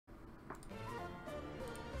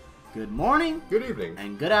Good morning. Good evening.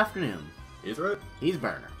 And good afternoon. He's Red. He's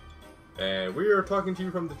Burner. And we are talking to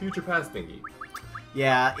you from the future past thingy.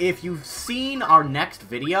 Yeah, if you've seen our next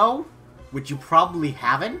video, which you probably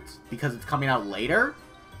haven't, because it's coming out later,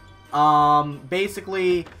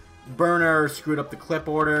 basically, Burner screwed up the clip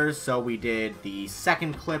orders, so we did the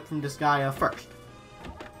second clip from Disgaea first.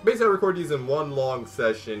 Basically, I record these in one long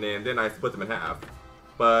session, and then I split them in half.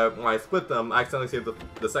 But when I split them, I accidentally saved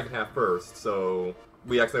the second half first, so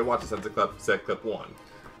we accidentally watched this as clip 1.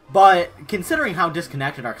 But, considering how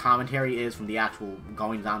disconnected our commentary is from the actual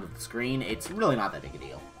going down to the screen, it's really not that big a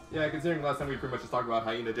deal. Yeah, considering last time we pretty much just talked about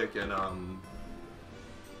Hyena Dick and,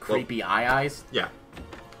 Creepy eyes? Yeah.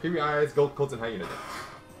 Creepy eyes, gold coats, and Hyena Dick.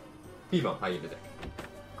 Female Hyena Dick.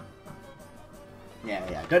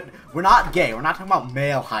 Yeah. We're not gay. We're not talking about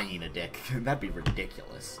male hyena dick. That'd be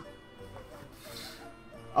ridiculous.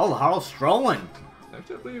 Oh, Laharl's strolling.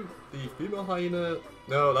 Actually, I believe the female hyena...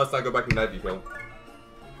 No, let's not go back to that detail.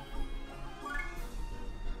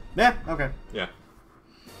 Yeah, okay. Yeah.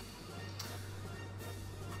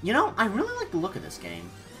 You know, I really like the look of this game.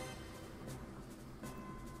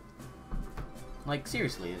 Like,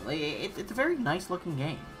 seriously, it's a very nice looking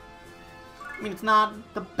game. I mean, it's not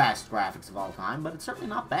the best graphics of all time, but it's certainly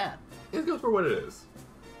not bad. It's good for what it is.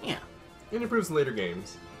 Yeah. It improves in later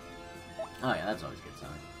games. Oh yeah, that's always a good sign.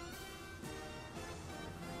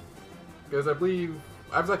 Because I believe...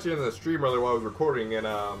 I was actually in the stream earlier while I was recording, and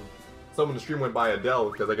someone in the stream went by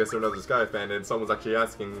Adele, because I guess they're another Disgaea fan, and someone was actually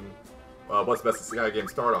asking what's the best Disgaea game to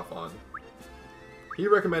start off on. He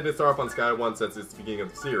recommended start off on Disgaea 1 since it's the beginning of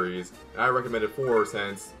the series, and I recommended 4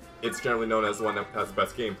 since it's generally known as the one that has the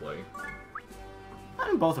best gameplay. I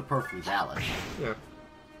mean, both are perfectly valid. Yeah.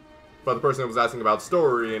 But the person was asking about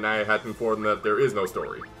story, and I had to inform them that there is no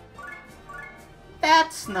story.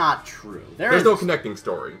 That's not true. There's no connecting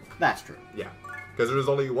story. That's true. Yeah. Because there's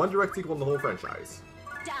only one direct sequel in the whole franchise.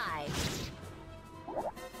 Die.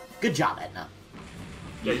 Good job, Edna.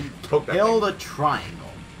 Yeah, you poke that Build thing. a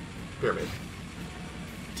triangle. Pyramid.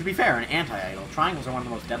 To be fair, an anti-idol, triangles are one of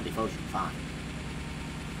the most deadly foes you can find.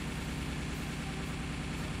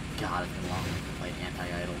 God, it's been long since I played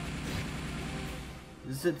anti-idol.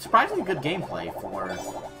 It's a surprisingly good gameplay for what it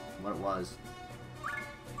was.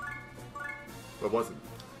 What was it?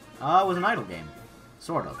 It was an idle game.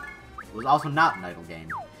 Sort of. It was also not an idle game.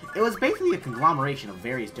 It was basically a conglomeration of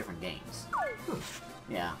various different games.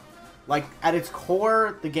 Yeah. Like, at its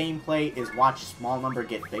core, the gameplay is watch a small number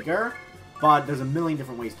get bigger, but there's a million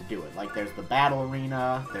different ways to do it. Like, there's the battle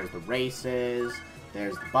arena, there's the races,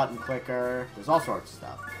 there's the button clicker, there's all sorts of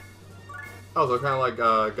stuff. Oh, so kind of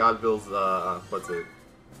like Godville's, what's it?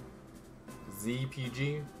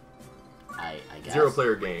 ZPG? I guess.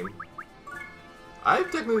 Zero-player game.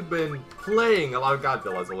 I've technically been playing a lot of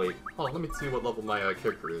Godville as of late. Oh, let me see what level my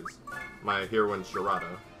character is. My heroine, Sharada.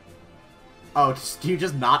 Oh, do you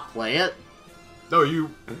just not play it? No,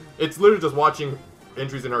 it's literally just watching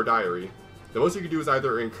entries in her diary. The most you can do is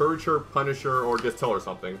either encourage her, punish her, or just tell her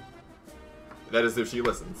something. That is if she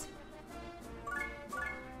listens.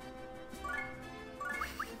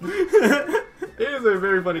 It is a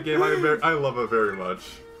very funny game. I love it very much.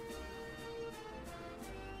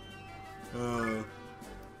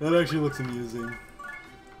 That actually looks amusing.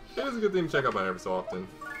 It is a good thing to check out every so often.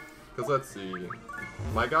 Because let's see.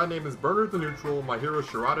 My god name is Burner the Neutral. My hero is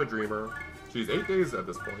Sharada Dreamer. She's 8 days at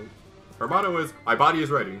this point. Her motto is, my body is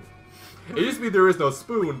ready. It used to be there is no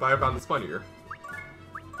spoon, but I found this funnier.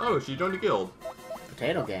 Oh, she joined the guild.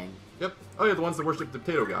 Potato Gang. Yep. Oh yeah, the ones that worship the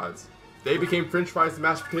potato gods. They became french fries and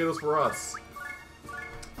mashed potatoes for us.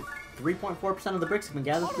 3.4% of the bricks have been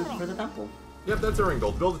gathered for the temple. Yep, that's our end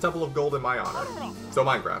goal. Build a temple of gold in my honor. So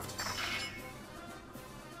Minecraft.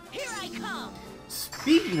 Here I come.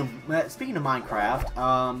 Speaking of Minecraft,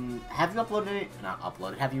 have you uploaded any? Not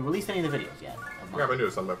uploaded. Have you released any of the videos yet? I got my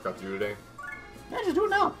news. Something I forgot to do today. Yeah, just do it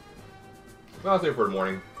now. Well, I'll save it for the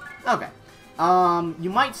morning. Okay.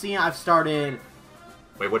 You might see I've started.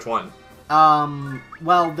 Wait, which one?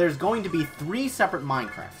 Well, there's going to be 3 separate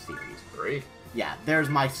Minecraft series. 3? Yeah, there's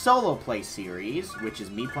my solo play series, which is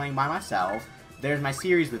me playing by myself. There's my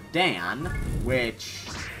series with Dan, which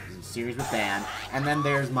is a series with Dan. And then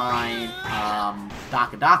there's my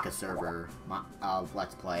Daka server of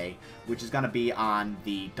Let's Play, which is going to be on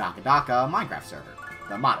the Daka Minecraft server,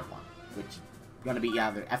 the modded one, which is going to be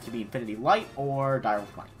either FTB Infinity Light or Dire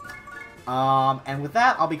 20. And with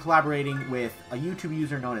that, I'll be collaborating with a YouTube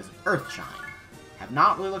user known as Earthshine. Have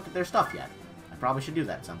not really looked at their stuff yet. I probably should do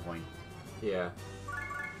that at some point. Yeah.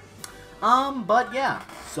 But yeah,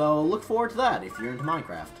 so look forward to that if you're into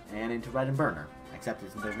Minecraft and into Red and Burner, except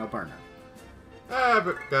there's no Burner.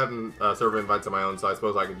 I've gotten server invites of my own, so I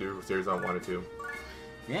suppose I can do a series I wanted to.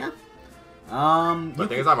 Yeah. But the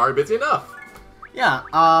thing is, I'm already busy enough. Yeah,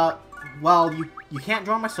 well, you can't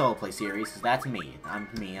join my solo play series, because that's me.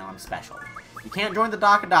 I'm special. You can't join the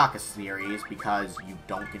Disgaea series, because you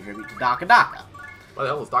don't contribute to Disgaea. What the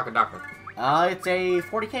hell is Disgaea? It's a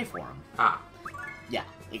 40k forum. Ah. Yeah,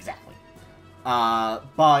 exactly.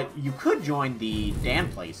 But you could join the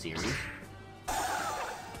Dan Play series.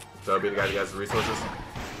 So be the guy that has the resources?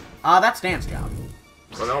 That's Dan's job.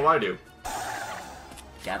 Well, then what do I do?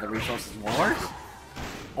 Gather resources more?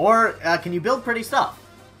 Or, can you build pretty stuff?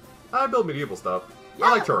 I build medieval stuff. Yeah.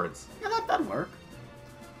 I like turrets. Yeah, that'd work.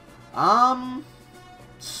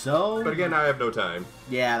 So... But again, I have no time.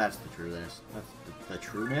 Yeah, that's the trueness. That's the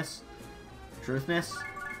trueness. Truthness?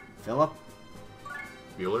 Philip?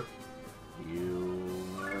 Bueller?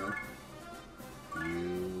 Bueller.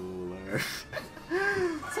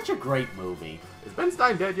 Such a great movie. Is Ben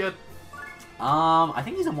Stein dead yet? I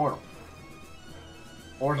think he's immortal.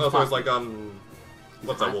 Or he's so it's like,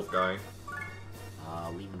 what's that wolf guy?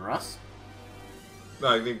 Lehman Russ? No,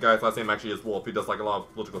 I think the guy's last name actually is Wolf. He does like a lot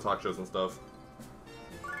of political talk shows and stuff.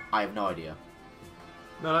 I have no idea.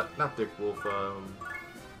 No, not Dick Wolf.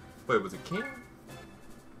 Wait, was it King?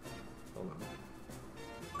 Hold on.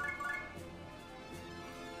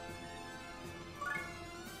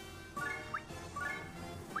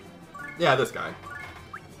 Yeah, this guy.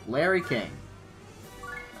 Larry King.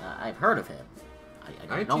 I've heard of him.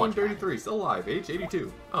 I don't know much about him. 1933, still alive, age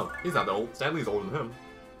 82. Oh, he's not that old. Stanley's older than him.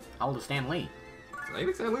 How old is Stan Lee? I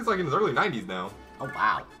think Stanley's like in his early 90s now. Oh,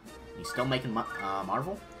 wow. He's still making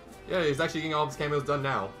Marvel? Yeah, he's actually getting all of his cameos done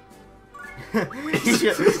now. he's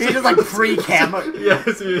just like free cameo.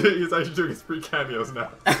 Yes, he's actually doing his free cameos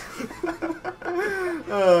now.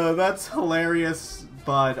 That's hilarious,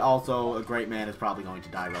 but also a great man is probably going to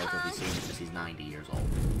die relatively soon because he's 90 years old.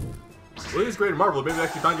 Well, he's great in Marvel. Maybe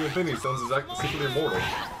actually find the Infinity Stones is actually secretly immortal.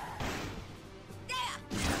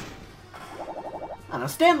 I don't know,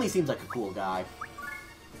 Stanley seems like a cool guy.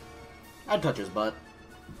 I'd touch his butt.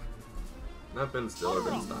 Not Ben Stiller,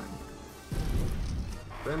 Ben Stein.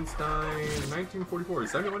 Ben Stein, 1944.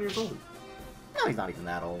 He's 71 years old. No, he's not even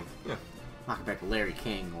that old. Yeah. Not compared to Larry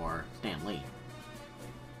King or Stan Lee.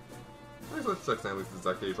 Let's check Stanley's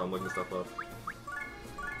exact age while I'm looking stuff up.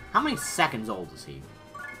 How many seconds old is he?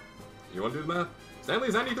 You want to do the math?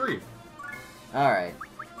 Stanley's 93. Alright.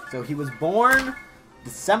 So he was born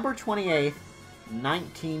December 28th,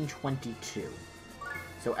 1922.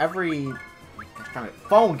 So every...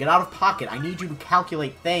 Phone, get out of pocket. I need you to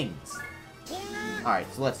calculate things.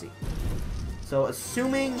 Alright, so let's see. So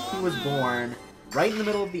assuming he was born right in the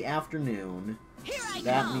middle of the afternoon,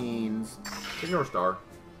 that means... Ignore Star.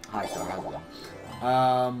 Hi, Star. How's it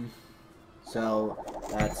going? So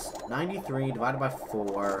that's 93 divided by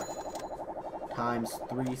 4 times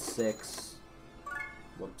 36.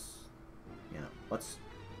 Whoops. Yeah. What's...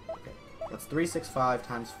 Okay. That's 365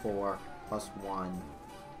 times 4 plus 1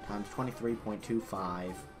 times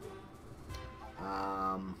 23.25.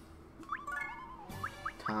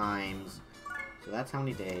 Times... So that's how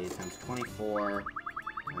many days, times 24,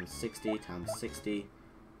 times 60, times 60.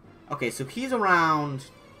 Okay, so he's around...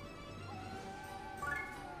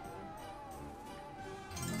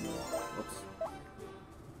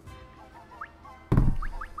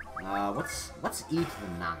 Whoops. What's e to the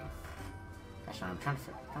 9th? Gosh, I'm trying to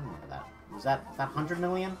remember that. Was that 100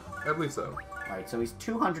 million? I believe so. Alright, so he's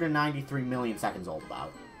 293 million seconds old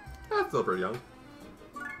about. That's still pretty young.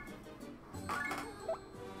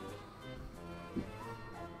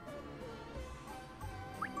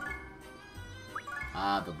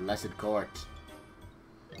 Ah, the Blessed Court.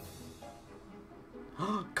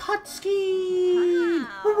 Cutscene!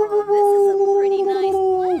 Wow, this is a pretty nice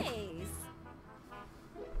place.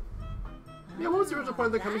 Yeah, what was the original point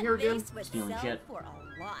of them coming here again? Stealing shit.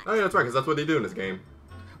 Oh yeah, that's right, because that's what they do in this game.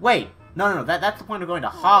 Wait, no, that's the point of going to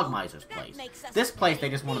Hogmiser's place. This place, they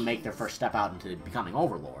just want to make their first step out into becoming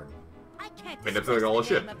Overlord. I can't And it's like all the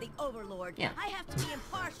shit. of the Overlord. Yeah. I have to be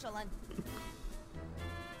impartial and...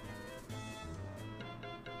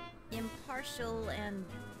 Impartial and...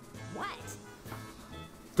 what?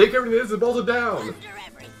 Take everything that isn't bolted down! Under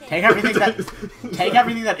everything. Take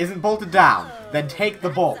everything that isn't bolted down. Then take the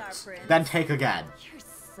That's bolts. our prince. Then take again. You're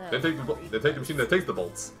so... Then take the machine that takes the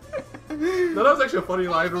bolts. No, that was actually a funny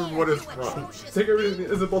line. I don't remember what it's from. Take everything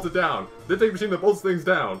that isn't bolted down. Then take the machine that bolts things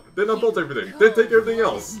down. Then unbolt everything. Then take everything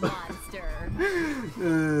else. Monster.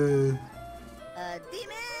 A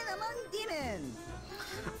demon among demons.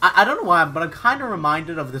 I don't know why, but I'm kind of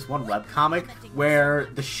reminded of this one webcomic where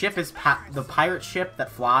the ship is the pirate ship that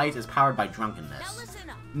flies is powered by Now drunkenness, listen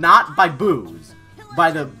up. not by booze,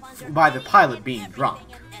 by the pilot being drunk.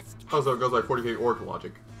 Oh, so it goes like 40k orc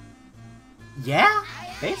logic. Yeah,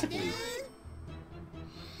 basically.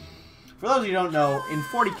 For those of you who don't know, in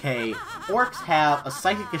 40k, orcs have a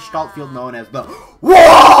psychic gestalt field known as the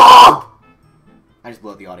WALK! I just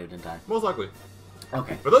blew up the audio, didn't I? Most likely.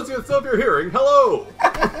 Okay. For those of you that still have your hearing, hello!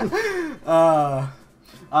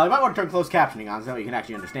 You might want to turn closed captioning on so you can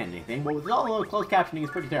actually understand anything, but with all closed captioning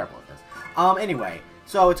is pretty terrible at this. Anyway,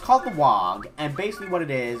 so it's called the WOG, and basically what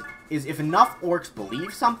it is if enough orcs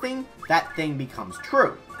believe something, that thing becomes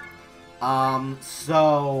true.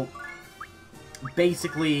 So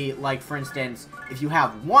basically, like, for instance, if you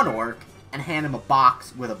have one orc and hand him a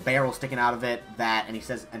box with a barrel sticking out of it and he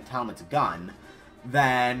says, and tell him it's a gun,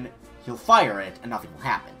 then he'll fire it and nothing will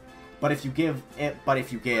happen. But if you give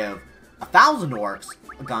 1,000 orcs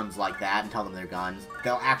guns like that and tell them they're guns,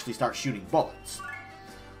 they'll actually start shooting bullets.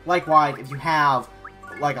 Likewise, if you have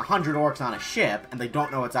like 100 orcs on a ship and they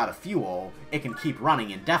don't know it's out of fuel, it can keep running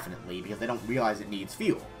indefinitely because they don't realize it needs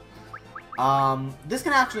fuel. This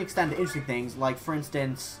can actually extend to interesting things, like, for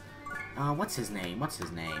instance, what's his name?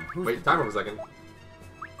 Wait, time over a second.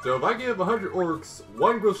 So if I give 100 orcs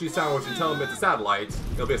one grocery sandwich and tell them it's a satellite,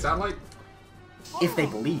 it'll be a satellite? If they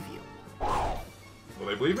believe you. Will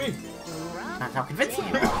they believe me? That's how convincing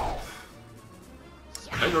you are.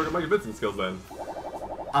 I can work on my convincing skills then.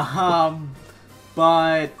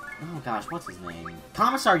 But, oh gosh, what's his name?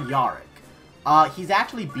 Commissar Yarick. He's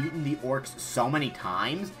actually beaten the orcs so many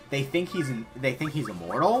times, they think he's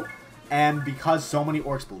immortal, and because so many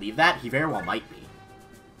orcs believe that, he very well might be.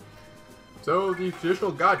 So, the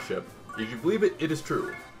traditional godship, if you believe it, it is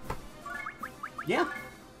true. Yeah.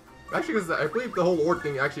 Actually, because I believe the whole orc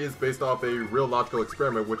thing actually is based off a real logical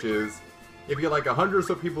experiment, which is, if you get like 100 or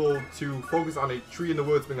so people to focus on a tree in the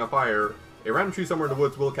woods being on fire, a random tree somewhere in the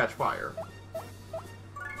woods will catch fire.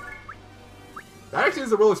 That actually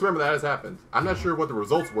is a real experiment that has happened. I'm not sure what the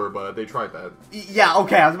results were, but they tried that. Yeah,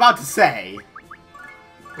 okay, I was about to say.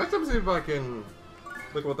 Next time, see if I can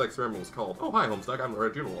look at what that experiment was called. Oh, hi, Homestuck. I haven't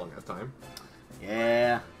read you in a long ass time.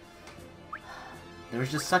 Yeah. There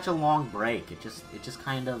was just such a long break. It just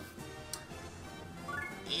kind of...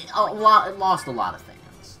 It lost a lot of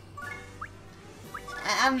things.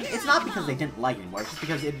 And it's not because they didn't like it anymore, it's just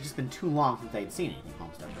because it had just been too long since they'd seen anything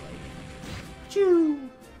Homestuck related. Choo!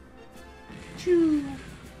 Choo!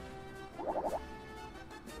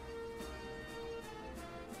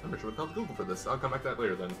 I'm not sure what the hell to Google for this. I'll come back to that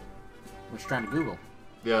later then. What you trying to Google?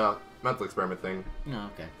 Yeah, mental experiment thing. No,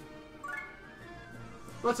 okay.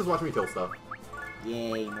 Let's just watch me kill stuff.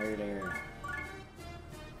 Yay, murder.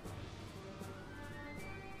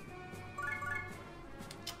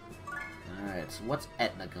 Alright, so what's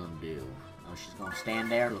Etna gonna do? Oh, she's gonna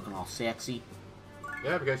stand there looking all sexy.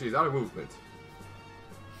 Yeah, because she's out of movement.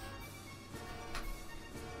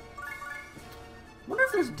 Wonder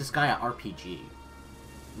if there's a Disgaea RPG.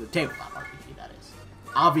 The tabletop RPG, that is.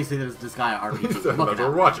 Obviously there's a Disgaea RPG. That's what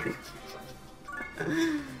we're watching.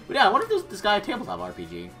 But yeah, I wonder if there's Disgaea tabletop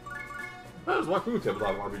RPG. There's Walk Through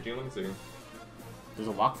Tabletop RPG, let me see. There's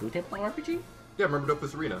a walkthrough tabletop RPG? Yeah, remember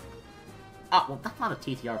Dopus Arena? Ah, well, that's not a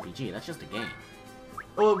TTRPG, that's just a game.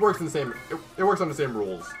 Well, it works in the same... It works on the same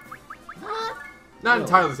rules. Not Not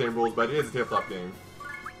entirely the same rules, but it is a tabletop game.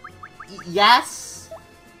 Yes,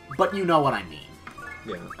 but you know what I mean.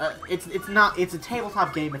 Yeah. It's a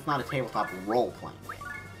tabletop game, it's not a tabletop role-playing game.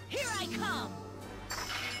 Here I come!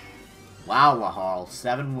 Wow, Lahal,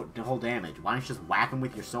 7 whole damage. Why don't you just whack him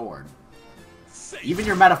with your sword? Even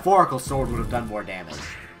your metaphorical sword would have done more damage.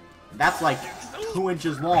 That's like 2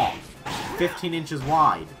 inches long, 15 inches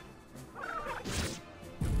wide.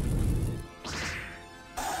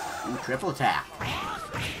 Ooh, triple attack.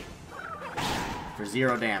 For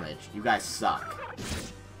 0 damage. You guys suck.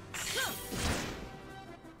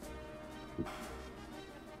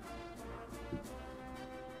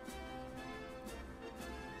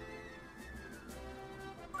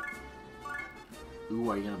 Ooh,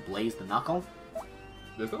 are you gonna blaze the knuckle?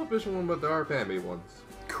 There's no official one, but there are fan-made ones.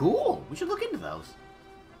 Cool! We should look into those.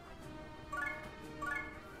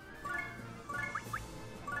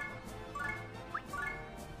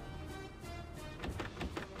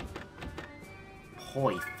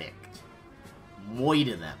 Perfect.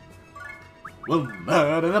 Murder them. We'll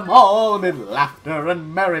murder them all amid laughter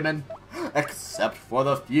and merriment, except for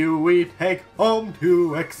the few we take home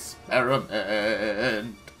to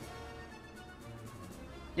experiment.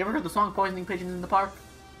 You ever heard the song Poisoning Pigeons in the Park?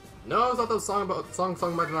 No, it's not the song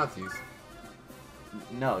sung by the Nazis.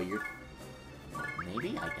 No, you're...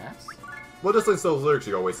 Maybe, I guess? Well, just listen to those lyrics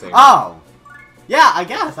you always sing. Oh! Yeah, I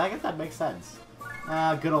guess that makes sense.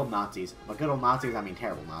 Good old Nazis. But good old Nazis, I mean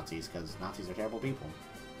terrible Nazis, because Nazis are terrible people.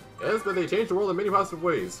 Yes, but they changed the world in many positive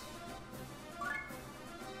ways.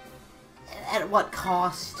 At what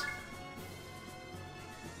cost?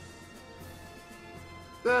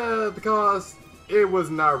 Because it was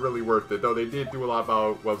not really worth it, though they did do a lot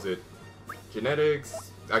about, what was it,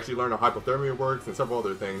 genetics, actually learn how hypothermia works, and several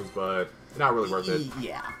other things, but not really worth it.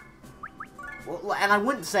 Yeah. Well, and I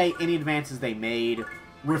wouldn't say any advances they made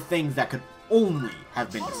were things that could only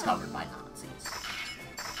have been discovered by Nazis.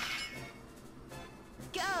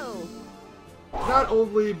 Go! Not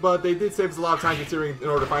only, but they did save us a lot of time considering in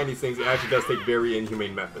order to find these things, it actually does take very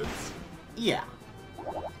inhumane methods. Yeah.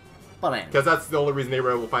 But anyway. Because that's the only reason they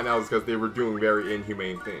were able to find out is because they were doing very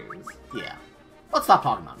inhumane things. Yeah. Let's stop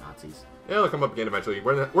talking about Nazis. Yeah, they'll come up again eventually.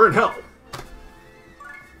 We're in hell!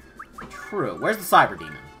 True. Where's the Cyber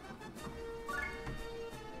Demon?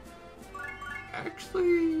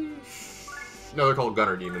 Actually... No, they're called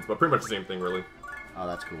Gunner Demons, but pretty much the same thing, really. Oh,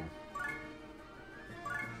 that's cool.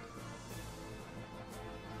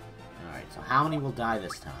 Alright, so how many will die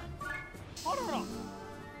this time?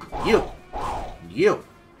 You! You!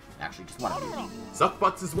 Actually, just one of you. Suck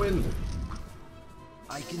butts is win!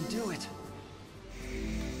 I can do it.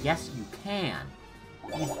 Yes, you can.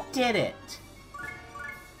 You did it!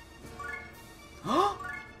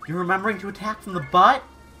 You're remembering to attack from the butt?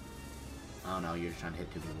 Oh no, you're just trying to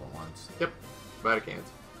hit two people at once. Yep, but I can't.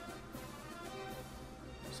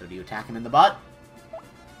 So do you attack him in the butt?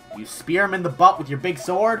 You spear him in the butt with your big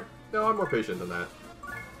sword? No, I'm more patient than that.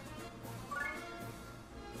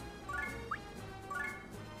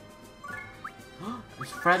 Is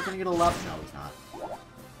Fred gonna get a love? No, he's not.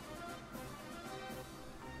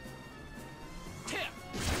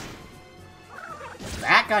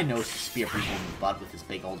 That guy knows to spear people in the butt with his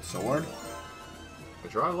big old sword.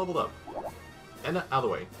 But you're all leveled up. And out of the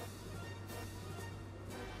way.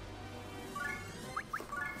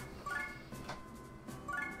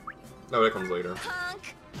 No, that comes later.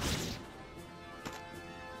 Punk!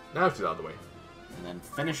 Now she's out of the way. And then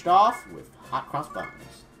finished off with hot cross buns.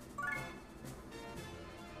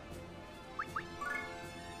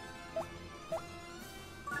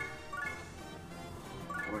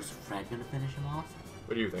 Or is Fred gonna finish him off?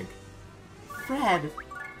 What do you think? Fred,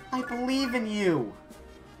 I believe in you.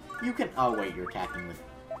 You can. Oh wait, you're attacking with.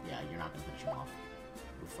 Yeah, you're not gonna finish him off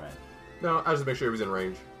with Fred. No, I just make sure he was in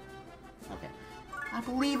range. Okay. I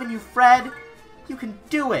believe in you, Fred. You can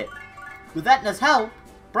do it. With Etna's help,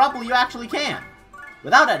 probably you actually can.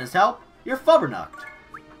 Without Etna's help, you're fubbernucked.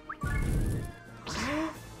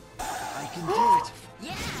 I can do it.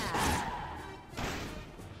 Yeah!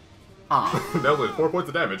 Ah. That was 4 points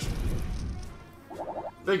of damage.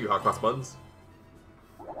 Thank you, Hot Cross Buns.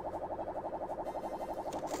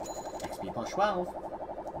 XP plus 12.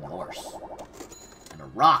 Norse. And a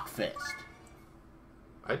rock fist.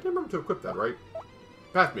 I didn't remember to equip that, right?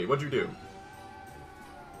 Pass me, what'd you do?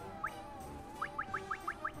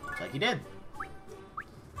 Looks like you did.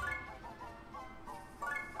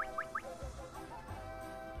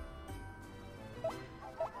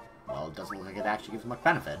 Well, it doesn't look like it actually gives much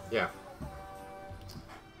benefit. Yeah.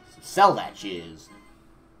 So sell that shiz.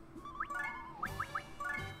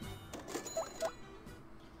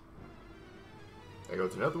 I go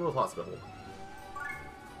to Netherworld Hospital.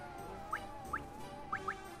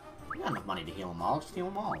 You got enough money to heal them all. Just heal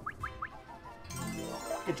them all.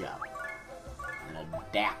 Good job. And a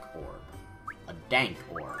Dak orb. A Dank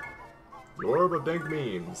orb. The Orb of Dank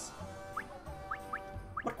Memes.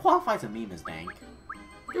 What qualifies a meme as dank?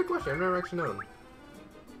 Good question, I've never actually known.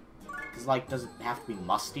 Because, like, does it have to be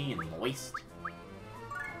musty and moist?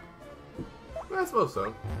 I suppose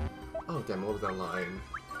so. Oh, damn, what was that line?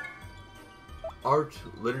 Art,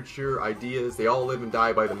 literature, ideas, they all live and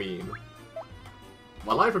die by the meme.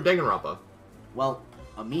 A line from Danganronpa. Well,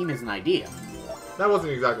 a meme is an idea. That wasn't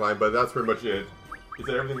the exact line, but that's pretty much it. He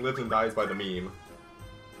said everything lives and dies by the meme.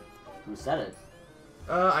 Who said it?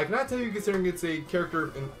 I cannot tell you considering it's a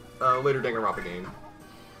character in a later Danganronpa game.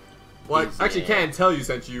 Well, I actually can tell you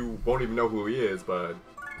since you won't even know who he is, but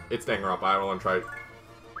it's Danganronpa. I don't want to try.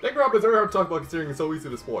 Danganronpa is very hard to talk about considering it's so easy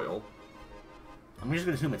to spoil. I'm just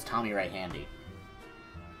gonna assume it's Tommy Right Handy.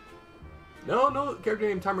 No, character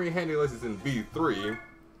named Tommy Handy unless it's in V3.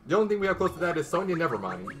 The only thing we have close to that is Sonya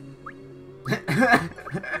Nevermind.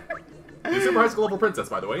 The Super High School level princess,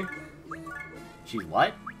 by the way. She's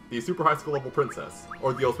what? The Super High School level princess.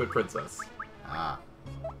 Or the Ultimate Princess. Ah.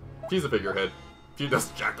 She's a figurehead. She does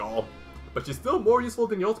jack all. But she's still more useful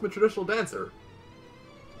than the Ultimate Traditional Dancer.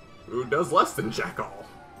 Who does less than jack all.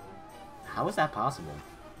 How is that possible?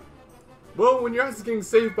 Well, when your ass is getting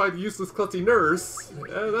saved by the useless klutzy nurse,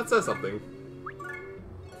 that says something.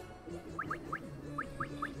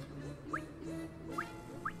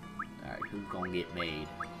 Who's gonna get made?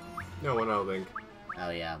 No one, I don't think. Oh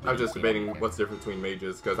yeah. I was just debating what's the difference between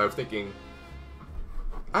mages, because I was thinking,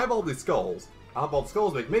 I have all these skulls. I'll have all the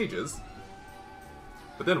skulls make mages.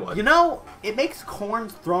 But then what? You know, it makes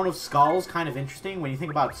Korn's Throne of Skulls kind of interesting when you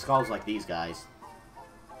think about skulls like these guys.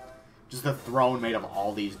 Just a throne made of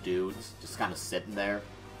all these dudes, just kind of sitting there.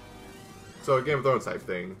 So a Game of Thrones type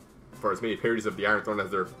thing, for as many parodies of the Iron Throne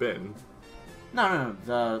as there have been. No.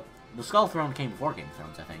 The Skull Throne came before Game of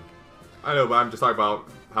Thrones, I think. I know, but I'm just talking about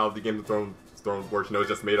how the Game of Thrones version is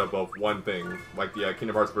just made up of one thing, like the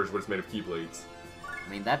Kingdom Hearts version was made of Keyblades. I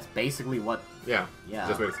mean, that's basically what... Yeah, Yeah.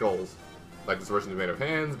 just made of skulls. Like this version is made of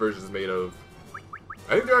hands, version is made of...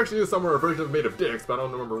 I think there actually is somewhere a version made of dicks, but I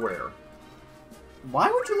don't remember where.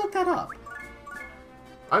 Why would you look that up?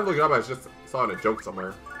 I didn't look it up, I just saw it in a joke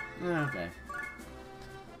somewhere. Okay.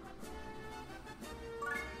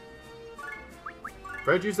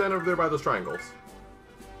 Fred, you stand over there by those triangles.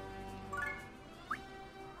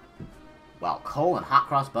 Well, Cole and Hot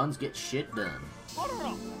Cross Buns get shit done.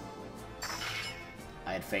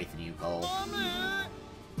 I had faith in you, Cole.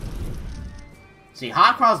 See,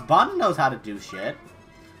 Hot Cross Bun knows how to do shit.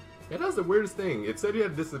 Yeah, that's the weirdest thing. It said he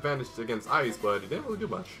had a disadvantage against ice, but it didn't really do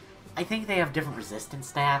much. I think they have different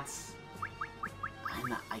resistance stats.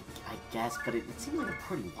 I guess, but it seems like a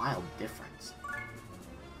pretty wild difference.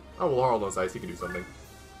 Oh, well, Harl knows ice, he can do something.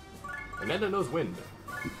 And Nenda knows wind.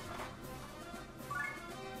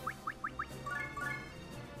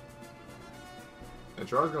 And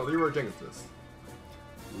Charles gonna Leroy Jenkins this.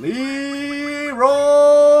 Leroy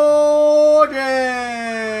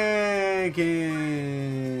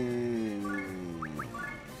Jenkins!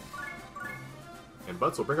 And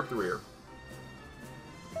Butts will bring up the rear.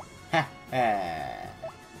 Ha ha.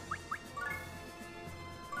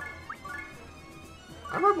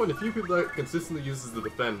 I'm probably one of the few people that consistently uses the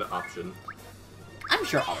defend option. I'm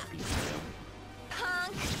sure other people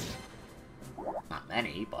Honk. do. Not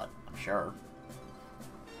many, but I'm sure.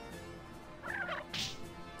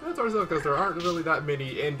 That's also because there aren't really that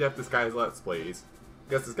many in-depth Disgaea Let's Plays.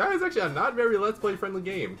 Because Disgaea is actually a not very Let's Play friendly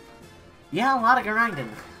game. Yeah, a lot of grinding.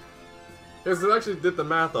 Because I actually did the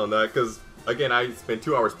math on that, because, again, I spent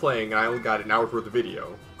 2 hours playing and I only got an hour's worth of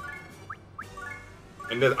video.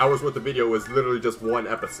 And that hour's worth of video was literally just one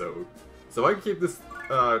episode. So if I can keep this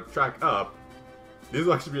track up, this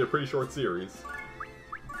will actually be a pretty short series.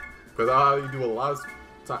 Because I do a lot of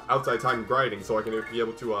outside time grinding so I can be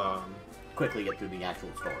able to, Quickly get through the actual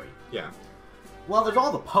story. yeah. Well, there's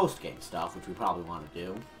all the post-game stuff, which we probably want to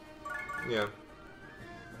do. Yeah.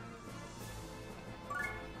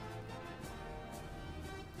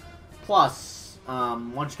 Plus,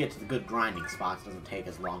 once you get to the good grinding spots, it doesn't take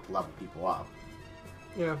as long to level people up.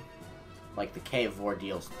 Yeah. Like the Cave of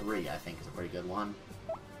Ordeals 3, I think, is a pretty good one.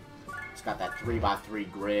 It's got that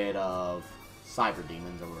 3x3 grid of Cyber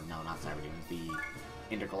Demons, or no, not Cyber Demons, the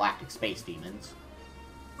Intergalactic Space Demons.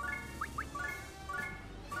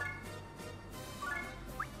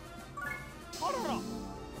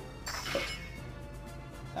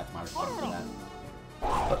 That's my response to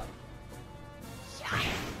that.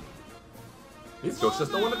 These ghosts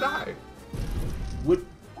just don't want to die. Would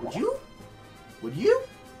you? Would you?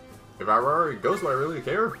 If I were a ghost, would I really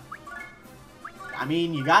care? I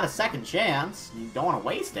mean, you got a second chance. You don't want to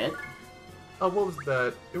waste it. Oh, what was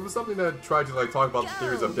that? It was something that tried to like talk about the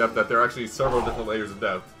theories of depth, that there are actually several different layers of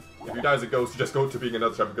depth. If you die as a ghost, you just go to being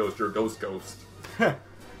another type of ghost. You're a ghost.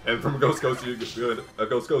 And from a ghost, you get a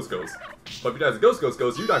ghost. But if you die as a ghost,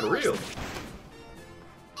 you die for real.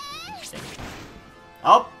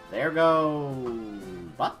 Oh, there goes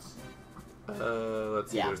Butts.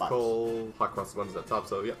 Let's see. Yeah, There's Butts. Cole, Hot Cross Buns at the top.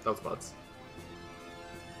 So yep, that was Butts.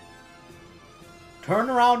 Turn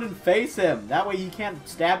around and face him. That way he can't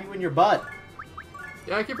stab you in your butt.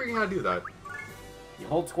 Yeah, I keep forgetting how to do that. You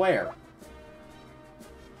hold square.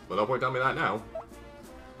 But no point telling me that now.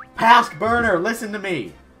 Past burner, listen to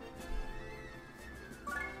me.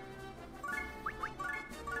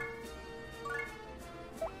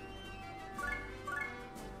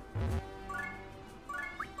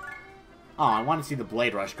 Oh, I want to see the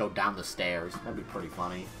Blade Rush go down the stairs. That'd be pretty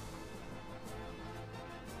funny.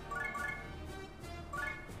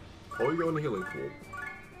 Cole, you go in the healing pool.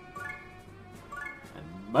 And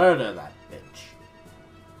murder that bitch.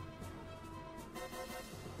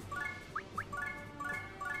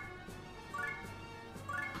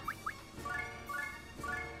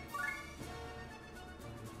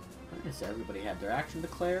 Does everybody have their action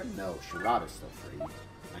declared? No, Sharada's still free.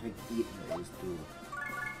 I think Eaton is too.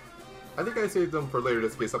 I think I saved them for later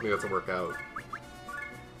just in case something doesn't work out.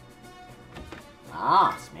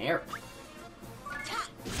 Ah, smart.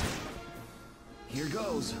 Here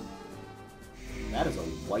goes. That is a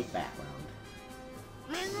white background.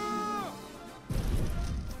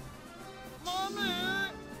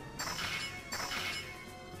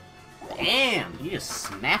 Damn, he just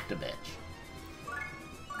smacked a bitch.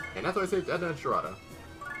 And that's why I saved Edna and Shirada.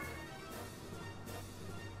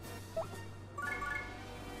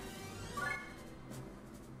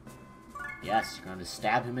 Yes, you're going to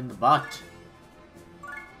stab him in the butt.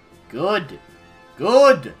 Good.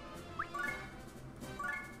 Good.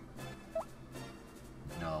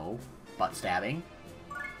 No. Butt stabbing.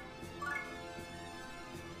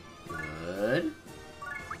 Good.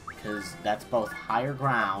 Because that's both higher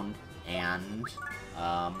ground and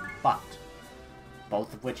butt.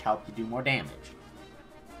 Both of which help you do more damage.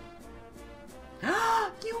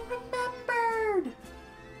 You remembered!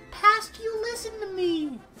 Past you listen to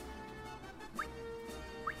me!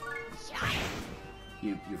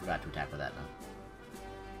 You forgot to attack with that, no?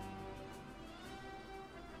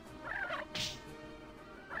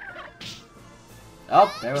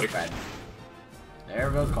 Oh, there was Fred. There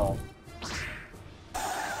goes Cole.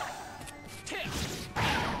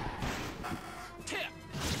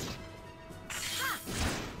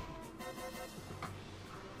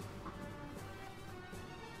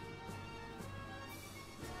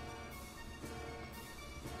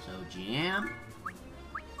 So Jan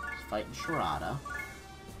is fighting Shirada.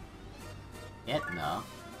 Etna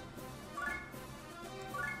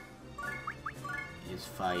is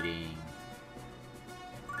fighting...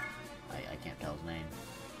 I can't tell his name.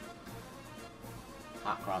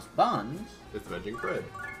 Hot Cross Buns It's avenging Fred.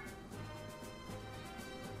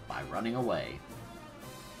 by running away.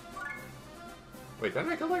 Wait,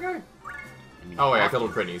 didn't I kill that guy? I mean, Oh wait, I have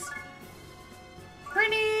killed to. him Prinnies.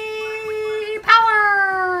 Prinny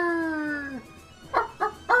power!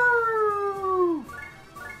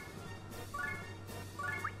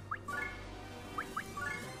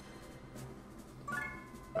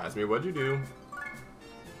 Ask me what'd you do.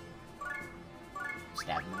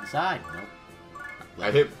 Stab him in the side. Nope.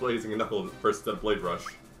 I hit Blazing Knuckle first instead of Blade Rush.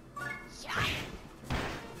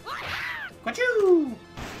 Quachoo!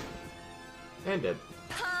 And dead.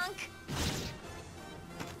 Punk.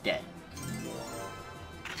 Dead.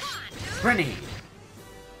 Come on, dude. Prinny!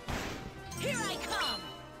 Here I come.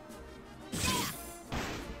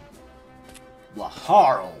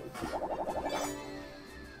 Laharl!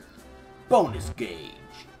 Bonus gauge.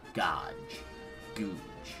 Gauge. Gooch.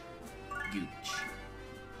 Gooch.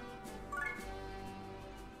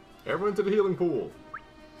 Everyone to the healing pool.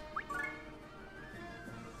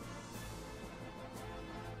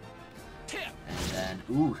 And then,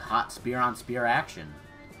 ooh, hot spear on spear action.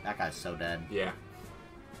 That guy's so dead. Yeah.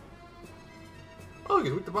 Oh,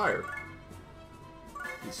 he's weak to fire.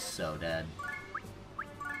 He's so dead.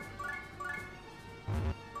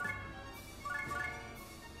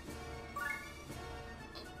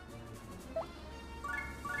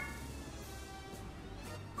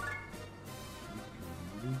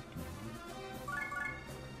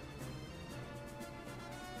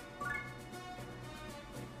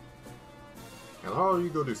 Now, how you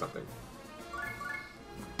go do something?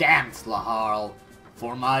 Dance, Laharl,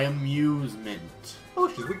 for my amusement. Oh,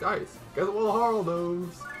 she's weak to ice. Guess what Harl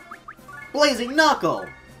knows? Blazing Knuckle!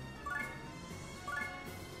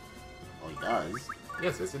 Oh, he does.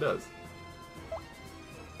 Yes, he does.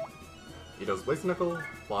 He knows Blazing Knuckle,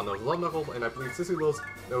 Flan knows Love Knuckle, and I believe Sissy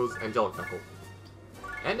knows Angelic Knuckle.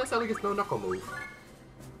 And Nessali gets no Knuckle move.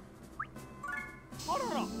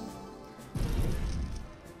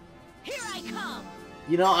 Here I come.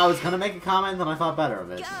 You know, I was gonna make a comment, then I thought better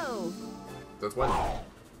of it. Go. That's when.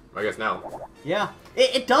 I guess now. Yeah.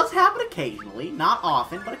 It does happen occasionally. Not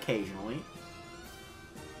often, but occasionally.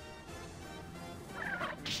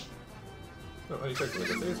 Oh, any seconds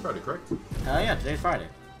ago. Today is Friday, correct? Yeah, today's Friday.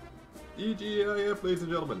 DGIF, ladies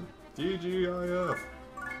and gentlemen. DGIF.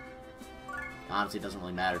 Honestly, it doesn't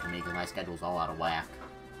really matter to me because my schedule's all out of whack.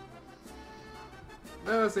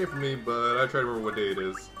 Same for me, but I try to remember what day it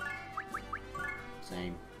is.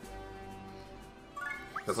 Same.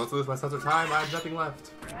 Because once I lose my sense of time, I have nothing left.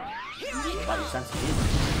 What about your sense of humor?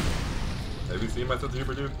 Have you seen my sense of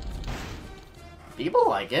humor, dude? People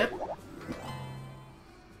like it.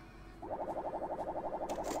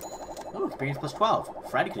 Ooh, experience plus 12.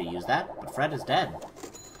 Fred could have used that, but Fred is dead.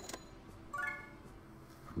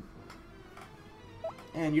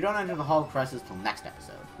 And you don't enter the Hall of Cresses till next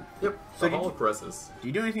episode. Yep, So so all presses. Do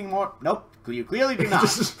you do anything more? Nope. You clearly do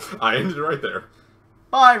not. I ended it right there.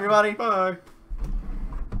 Bye, everybody. Bye.